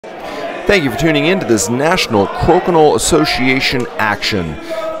Thank you for tuning in to this National Crokinole Association action.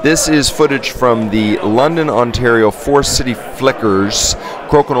 This is footage from the London, Ontario Forest City Flickers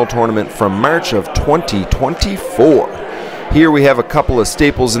Crokinole tournament from March of 2024. Here we have a couple of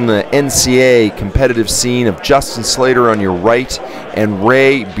staples in the NCA competitive scene of Justin Slater on your right and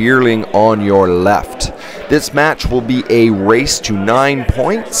Ray Beierling on your left. This match will be a race to 9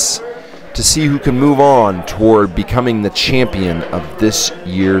 points to see who can move on toward becoming the champion of this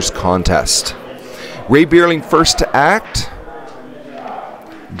year's contest. Ray Beierling first to act,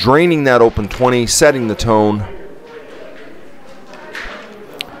 draining that open 20, setting the tone.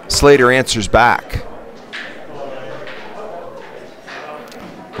 Slater answers back.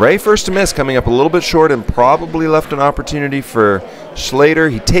 Ray first to miss, coming up a little bit short and probably left an opportunity for Slater.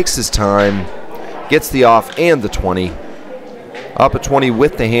 He takes his time, gets the off and the 20. Up at 20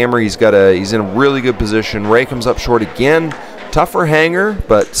 with the hammer. He's in a really good position. Ray comes up short again. Tougher hanger,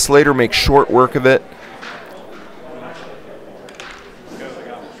 but Slater makes short work of it.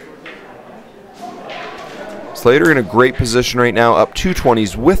 Slater in a great position right now, up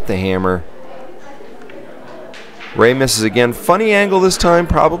 220s with the hammer. Ray misses again. Funny angle this time,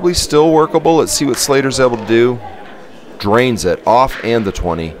 probably still workable. Let's see what Slater's able to do. Drains it, off and the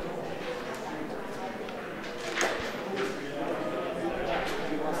 20.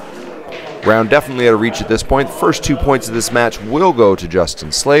 Round definitely out of reach at this point. The first 2 points of this match will go to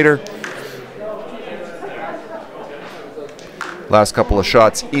Justin Slater. Last couple of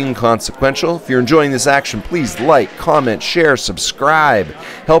shots inconsequential. If you're enjoying this action, please like, comment, share, subscribe.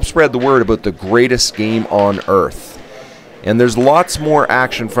 Help spread the word about the greatest game on earth. And there's lots more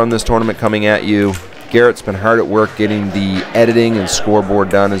action from this tournament coming at you. Garrett's been hard at work getting the editing and scoreboard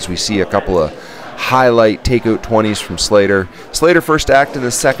done as we see a couple of highlight takeout 20s from Slater. Slater first act in the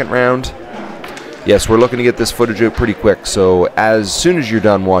second round. Yes, we're looking to get this footage out pretty quick, so as soon as you're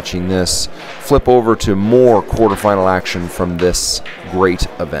done watching this, flip over to more quarterfinal action from this great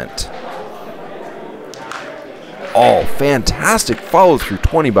event. Oh, fantastic follow-through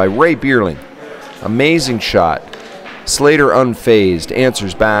 20 by Ray Beierling. Amazing shot. Slater unfazed,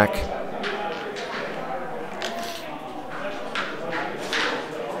 answers back.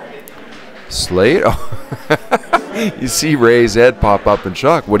 Slater? You see Ray's head pop up in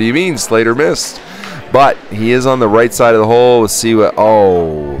shock. What do you mean Slater missed? But he is on the right side of the hole. Let's see what...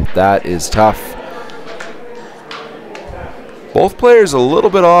 Oh, that is tough. Both players a little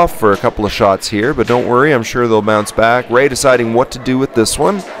bit off for a couple of shots here, but don't worry, I'm sure they'll bounce back. Ray deciding what to do with this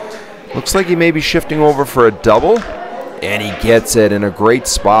one. Looks like he may be shifting over for a double, and he gets it in a great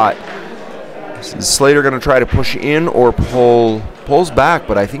spot. Is Slater going to try to push in or pulls back,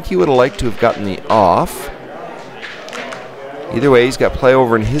 but I think he would have liked to have gotten the off. Either way, he's got play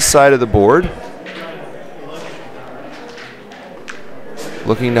over on his side of the board.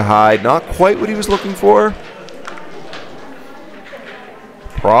 Looking to hide, not quite what he was looking for.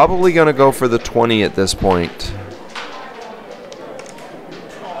 Probably going to go for the 20 at this point.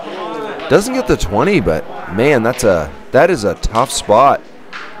 Doesn't get the 20, but man, that is a tough spot.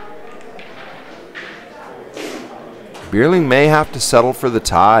 Beierling may have to settle for the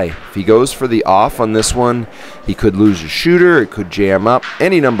tie. If he goes for the off on this one, he could lose a shooter, it could jam up.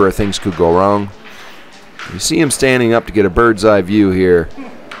 Any number of things could go wrong. You see him standing up to get a bird's eye view here.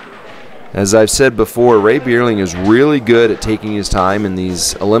 As I've said before, Ray Beierling is really good at taking his time in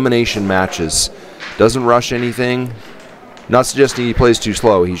these elimination matches. Doesn't rush anything. Not suggesting he plays too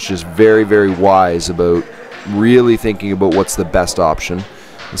slow. He's just very, very wise about really thinking about what's the best option.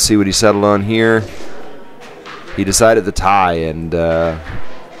 Let's see what he settled on here. He decided the tie, and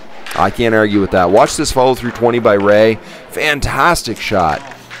I can't argue with that. Watch this follow-through 20 by Ray. Fantastic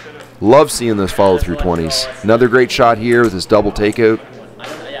shot. Love seeing those follow-through 20s. Another great shot here with his double takeout.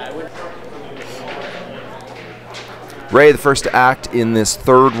 Ray, the first to act in this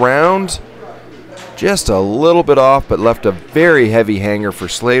third round. Just a little bit off, but left a very heavy hanger for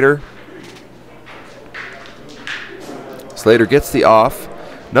Slater. Slater gets the off.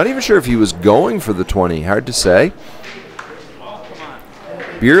 Not even sure if he was going for the 20. Hard to say.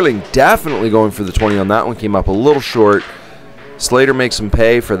 Beierling definitely going for the 20 on that one. Came up a little short. Slater makes him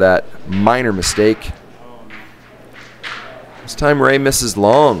pay for that minor mistake. This time Ray misses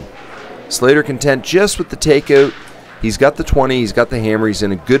long. Slater content just with the takeout. He's got the 20. He's got the hammer. He's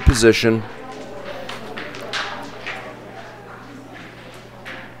in a good position.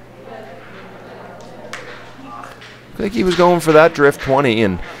 I think he was going for that drift 20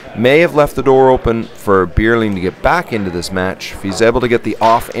 and may have left the door open for Beierling to get back into this match. If he's able to get the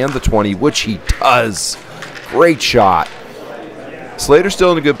off and the 20, which he does. Great shot. Slater's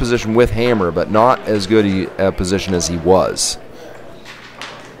still in a good position with hammer, but not as good a position as he was.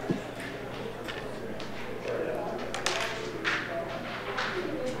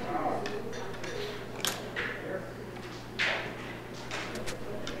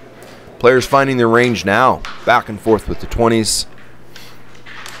 Players finding their range now. Back and forth with the 20s.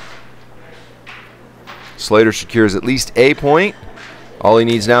 Slater secures at least a point. All he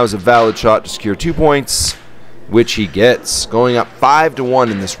needs now is a valid shot to secure 2 points, which he gets. Going up 5-1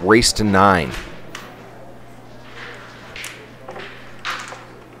 in this race to 9.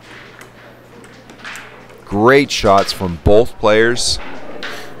 Great shots from both players.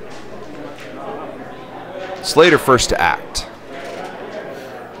 Slater first to act.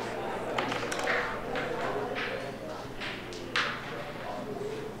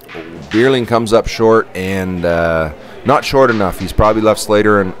 Beierling comes up short and not short enough. He's probably left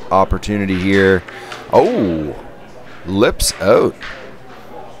Slater an opportunity here. Oh, lips out.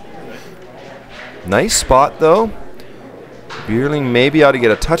 Nice spot though. Beierling maybe ought to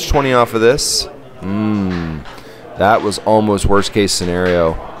get a touch 20 off of this. That was almost worst case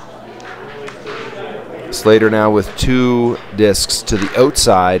scenario. Slater now with 2 discs to the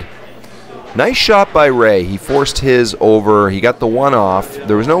outside. Nice shot by Ray. He forced his over. He got the one off.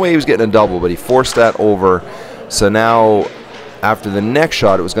 There was no way he was getting a double, but he forced that over. So now, after the next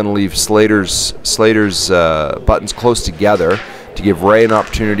shot, it was going to leave Slater's buttons close together to give Ray an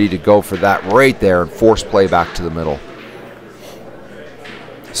opportunity to go for that right there and force play back to the middle.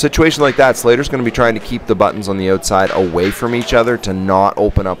 Situation like that, Slater's going to be trying to keep the buttons on the outside away from each other to not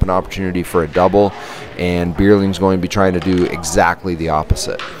open up an opportunity for a double, and Beierling's going to be trying to do exactly the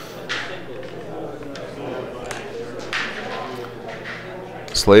opposite.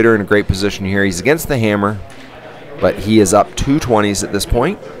 Slater in a great position here. He's against the hammer, but he is up 2 20s at this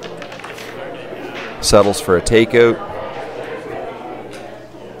point. Settles for a takeout.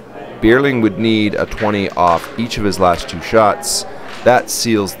 Beierling would need a 20 off each of his last 2 shots. That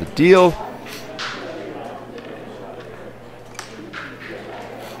seals the deal.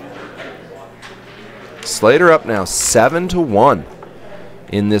 Slater up now 7-1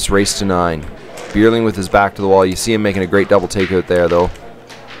 in this race to 9. Beierling with his back to the wall. You see him making a great double takeout there though.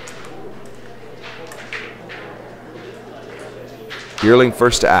 Beierling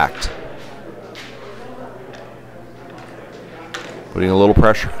first to act. Putting a little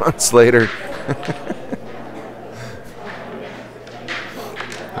pressure on Slater.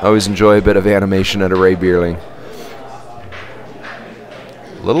 I always enjoy a bit of animation at a Ray Beierling.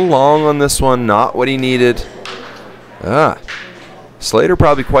 A little long on this one, not what he needed. Slater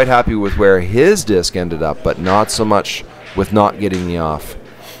probably quite happy with where his disc ended up, but not so much with not getting the off.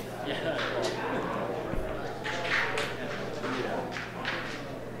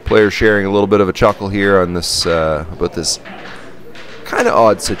 Players sharing a little bit of a chuckle here on this about this kind of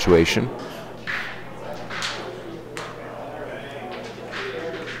odd situation.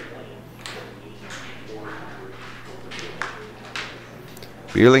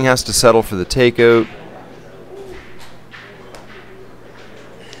 Beierling has to settle for the takeout.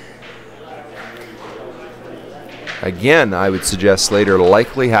 Again, I would suggest Slater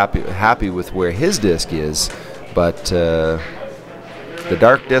likely happy with where his disc is, but the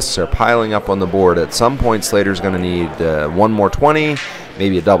dark discs are piling up on the board. At some point, Slater's going to need one more 20,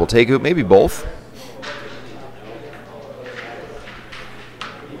 maybe a double takeout, maybe both.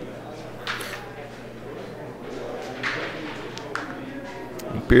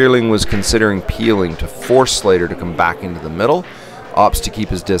 Beierling was considering peeling to force Slater to come back into the middle. Opts to keep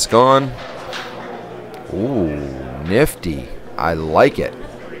his disc on. Ooh, nifty. I like it.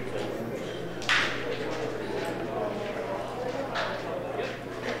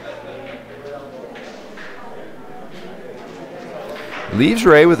 Leaves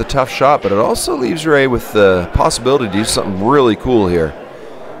Ray with a tough shot, but it also leaves Ray with the possibility to do something really cool here.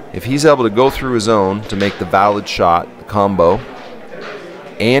 If he's able to go through his own to make the valid shot, the combo,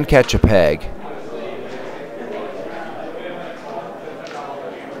 and catch a peg.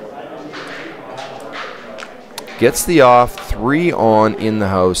 Gets the off, 3 on in the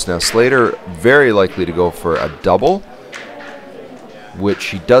house. Now Slater very likely to go for a double, which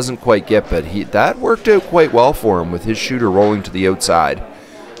he doesn't quite get, but that worked out quite well for him with his shooter rolling to the outside.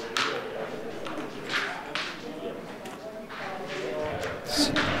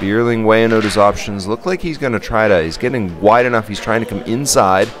 Beierling weighing out his options. Look like he's going to try to, he's getting wide enough. He's trying to come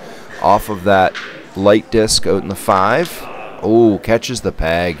inside off of that light disc out in the 5. Oh, catches the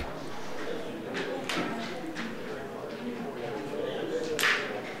peg.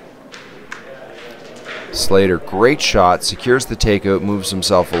 Slater, great shot, secures the takeout, moves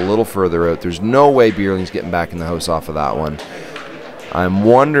himself a little further out. There's no way Beierling's getting back in the house off of that one. I'm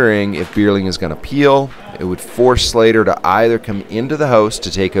wondering if Beierling is going to peel. It would force Slater to either come into the house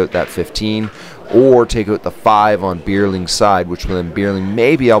to take out that 15 or take out the 5 on Beierling's side, which then Beierling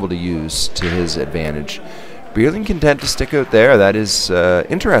may be able to use to his advantage. Beierling content to stick out there. That is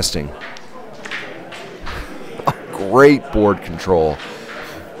interesting. Great board control.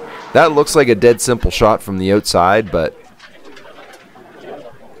 That looks like a dead simple shot from the outside, but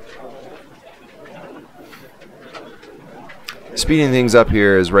speeding things up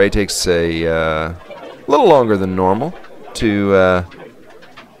here as Ray takes a little longer than normal to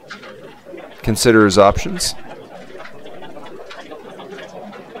consider his options.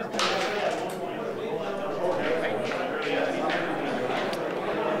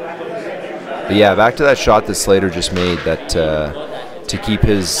 But yeah, back to that shot that Slater just made, that to keep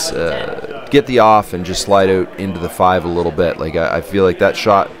his get the off and just slide out into the 5 a little bit. Like I feel like that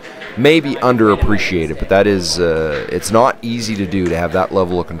shot may be underappreciated, but that is it's not easy to do, to have that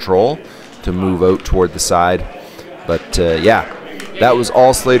level of control to move out toward the side. But yeah, that was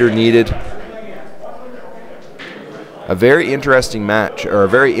all Slater needed. A very interesting match, or a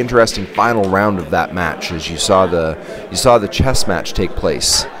very interesting final round of that match, as you saw the chess match take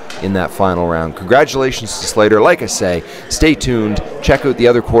place in that final round. Congratulations to Slater. Like I say, stay tuned. Check out the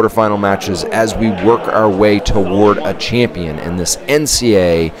other quarterfinal matches as we work our way toward a champion in this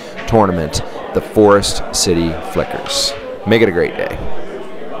NCAA tournament, the Forest City Flickers. Make it a great day.